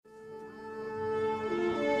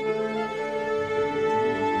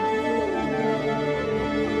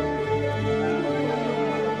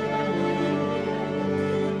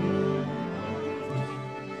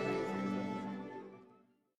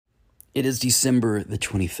It is December the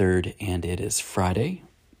 23rd, and it is Friday.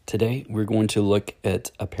 Today, we're going to look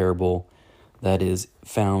at a parable that is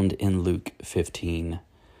found in Luke 15,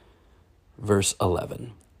 verse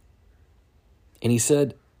 11. And he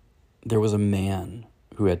said, there was a man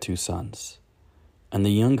who had 2 sons, and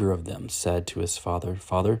the younger of them said to his father,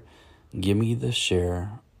 Father, give me the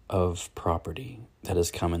share of property that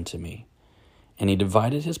has come into me. And he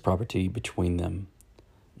divided his property between them.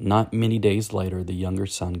 Not many days later, the younger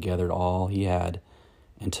son gathered all he had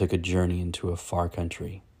and took a journey into a far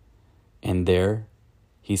country. And there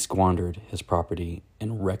he squandered his property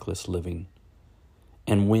in reckless living.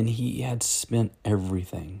 And when he had spent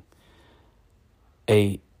everything,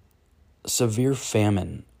 a severe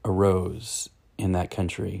famine arose in that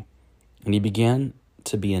country, and he began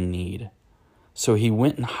to be in need. So he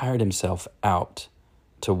went and hired himself out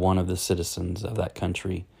to one of the citizens of that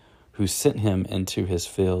country, who sent him into his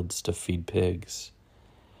fields to feed pigs.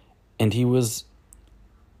 And he was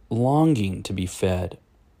longing to be fed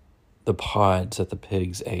the pods that the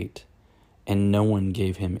pigs ate, and no one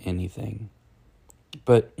gave him anything.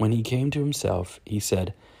 But when he came to himself, he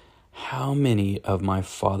said, how many of my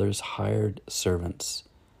father's hired servants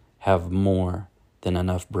have more than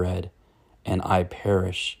enough bread, and I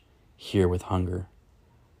perish here with hunger?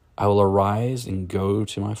 I will arise and go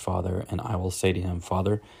to my father, and I will say to him,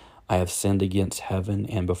 Father, I have sinned against heaven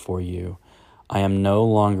and before you. I am no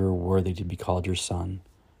longer worthy to be called your son.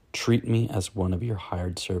 Treat me as one of your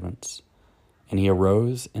hired servants. And he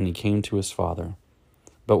arose and he came to his father.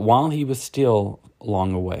 But while he was still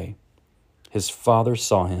long away, his father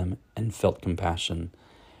saw him and felt compassion,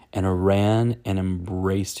 and ran and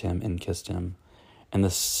embraced him and kissed him. And the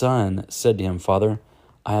son said to him, Father,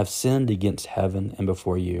 I have sinned against heaven and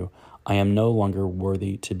before you. I am no longer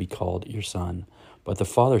worthy to be called your son. But the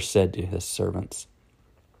father said to his servants,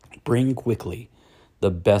 bring quickly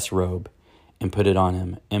the best robe and put it on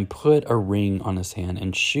him, and put a ring on his hand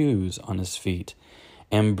and shoes on his feet,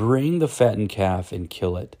 and bring the fattened calf and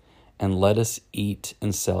kill it, and let us eat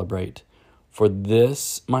and celebrate. For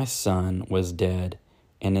this my son was dead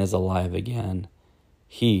and is alive again.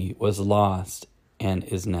 He was lost and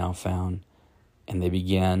is now found. And they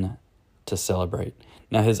began to celebrate.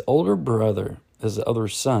 Now his older brother, his other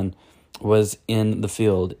son, was in the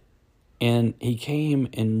field, and he came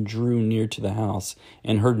and drew near to the house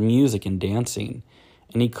and heard music and dancing.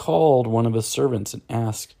 And he called one of his servants and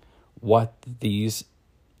asked what these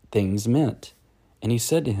things meant. And he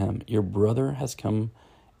said to him, your brother has come,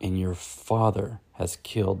 and your father has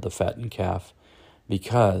killed the fattened calf,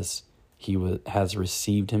 because he has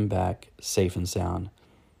received him back safe and sound.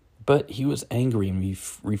 But he was angry and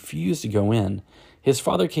refused to go in. His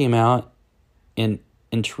father came out and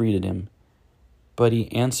entreated him. But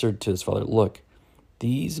he answered to his father, look,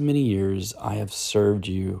 these many years I have served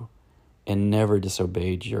you and never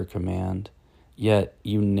disobeyed your command. Yet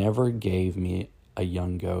you never gave me a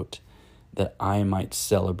young goat that I might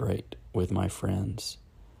celebrate with my friends.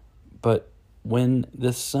 But when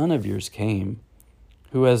this son of yours came,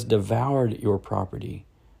 who has devoured your property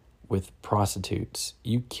with prostitutes,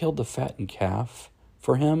 you killed the fattened calf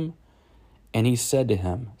for him? And he said to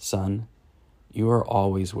him, son, you are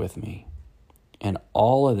always with me, and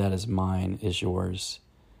all of that is mine is yours.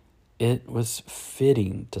 It was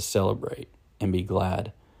fitting to celebrate and be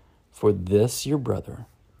glad, for this your brother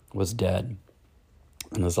was dead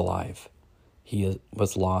and is alive. He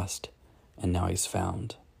was lost, and now he's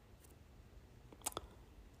found.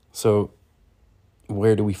 So,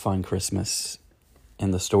 where do we find Christmas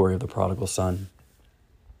in the story of the prodigal son?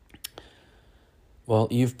 Well,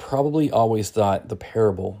 you've probably always thought the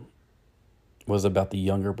parable was about the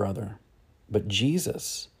younger brother. But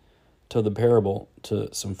Jesus told the parable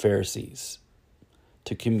to some Pharisees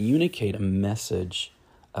to communicate a message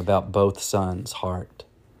about both sons' heart.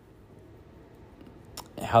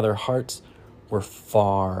 How their hearts were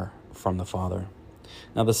far from the Father.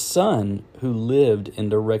 Now the son who lived in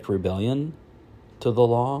direct rebellion to the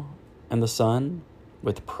law and the son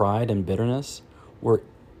with pride and bitterness were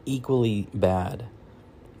equally bad.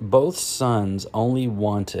 Both sons only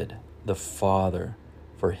wanted the Father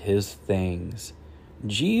for his things.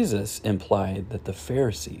 Jesus implied that the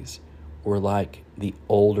Pharisees were like the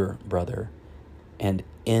older brother, and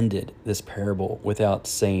ended this parable without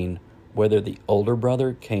saying whether the older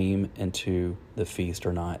brother came into the feast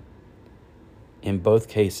or not. In both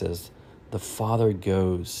cases, the Father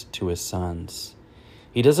goes to his sons.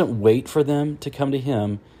 He doesn't wait for them to come to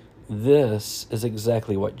him. This is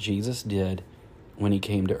exactly what Jesus did when he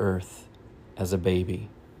came to earth as a baby.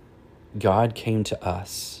 God came to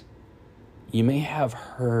us. You may have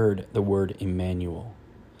heard the word Emmanuel.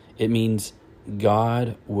 It means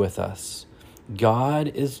God with us. God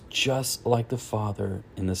is just like the Father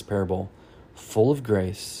in this parable, full of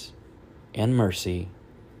grace and mercy,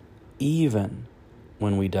 even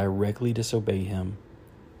when we directly disobey him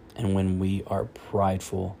and when we are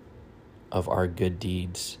prideful of our good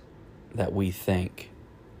deeds that we think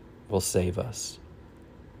will save us.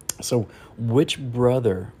 So, which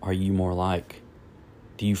brother are you more like?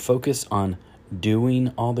 Do you focus on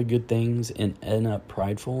doing all the good things and end up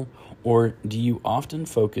prideful? Or do you often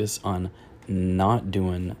focus on not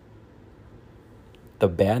doing the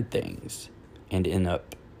bad things and end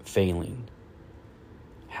up failing?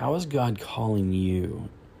 How is God calling you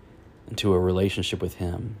into a relationship with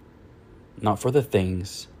him? Not for the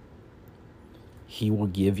things he will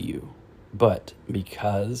give you, but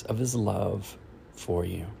because of his love for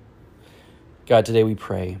you. God, today we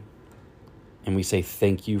pray and we say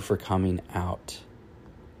thank you for coming out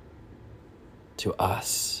to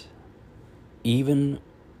us, even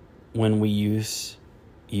when we use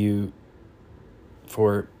you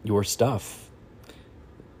for your stuff.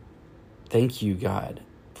 Thank you, God,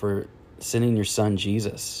 for sending your son,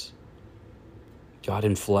 Jesus, God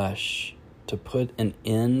in flesh, to put an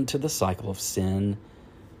end to the cycle of sin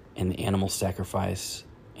and animal sacrifice.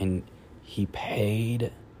 And he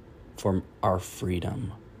paid for our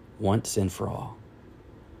freedom once and for all.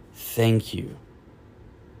 Thank you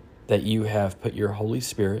that you have put your Holy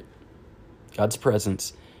Spirit, God's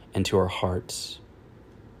presence, into our hearts.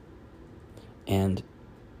 And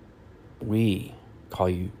we call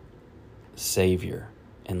you Savior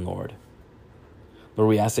and Lord. Lord,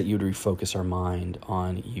 we ask that you would refocus our mind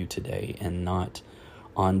on you today and not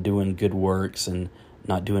on doing good works and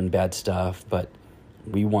not doing bad stuff, but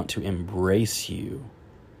we want to embrace you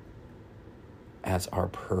as our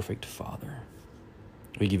perfect Father.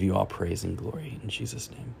 We give you all praise and glory in Jesus'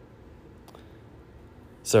 name.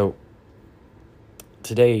 So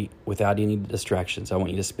today, without any distractions, I want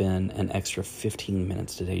you to spend an extra 15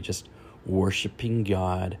 minutes today just worshiping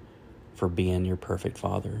God for being your perfect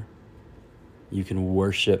Father. You can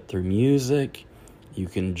worship through music, you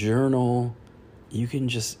can journal, you can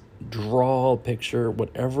just draw a picture,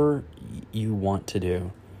 whatever you want to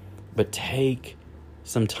do. But take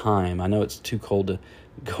some time. I know it's too cold to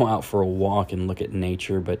go out for a walk and look at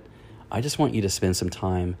nature, but I just want you to spend some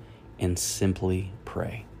time and simply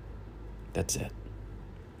pray. That's it.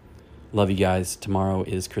 Love you guys. Tomorrow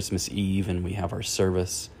is Christmas Eve, and we have our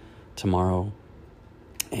service tomorrow.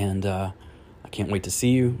 And I can't wait to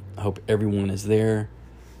see you. I hope everyone is there.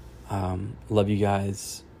 Love you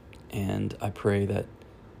guys. And I pray that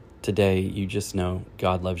today you just know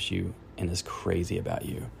God loves you and is crazy about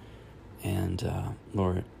you. And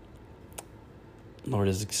Lord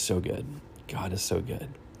is so good. God is so good.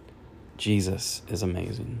 Jesus is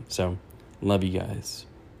amazing. So love you guys.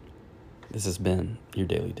 This has been your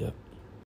Daily Dip.